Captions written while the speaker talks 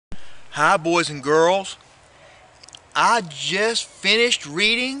Hi, boys and girls. I just finished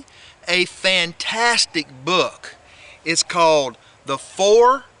reading a fantastic book. It's called The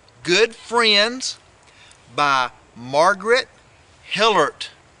Four Good Friends by Margaret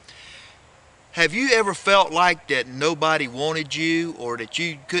Hillert. Have you ever felt like that nobody wanted you or that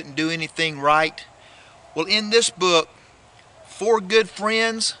you couldn't do anything right? Well, in this book, Four Good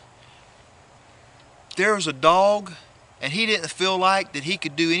Friends, there was a dog and he didn't feel like that he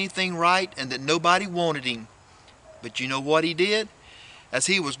could do anything right and that nobody wanted him. But you know what he did? As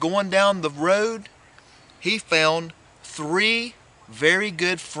he was going down the road, he found three very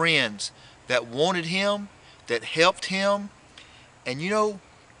good friends that wanted him, that helped him. And you know,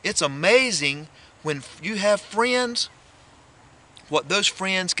 it's amazing when you have friends, what those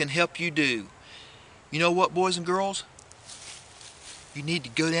friends can help you do. You know what, boys and girls? You need to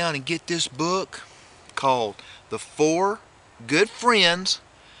go down and get this book called The Four Good Friends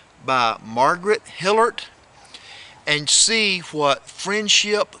by Margaret Hillert, and see what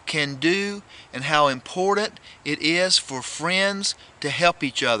friendship can do and how important it is for friends to help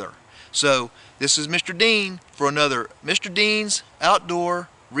each other. So this is Mr. Dean for another Mr. Dean's Outdoor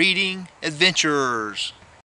Reading Adventures.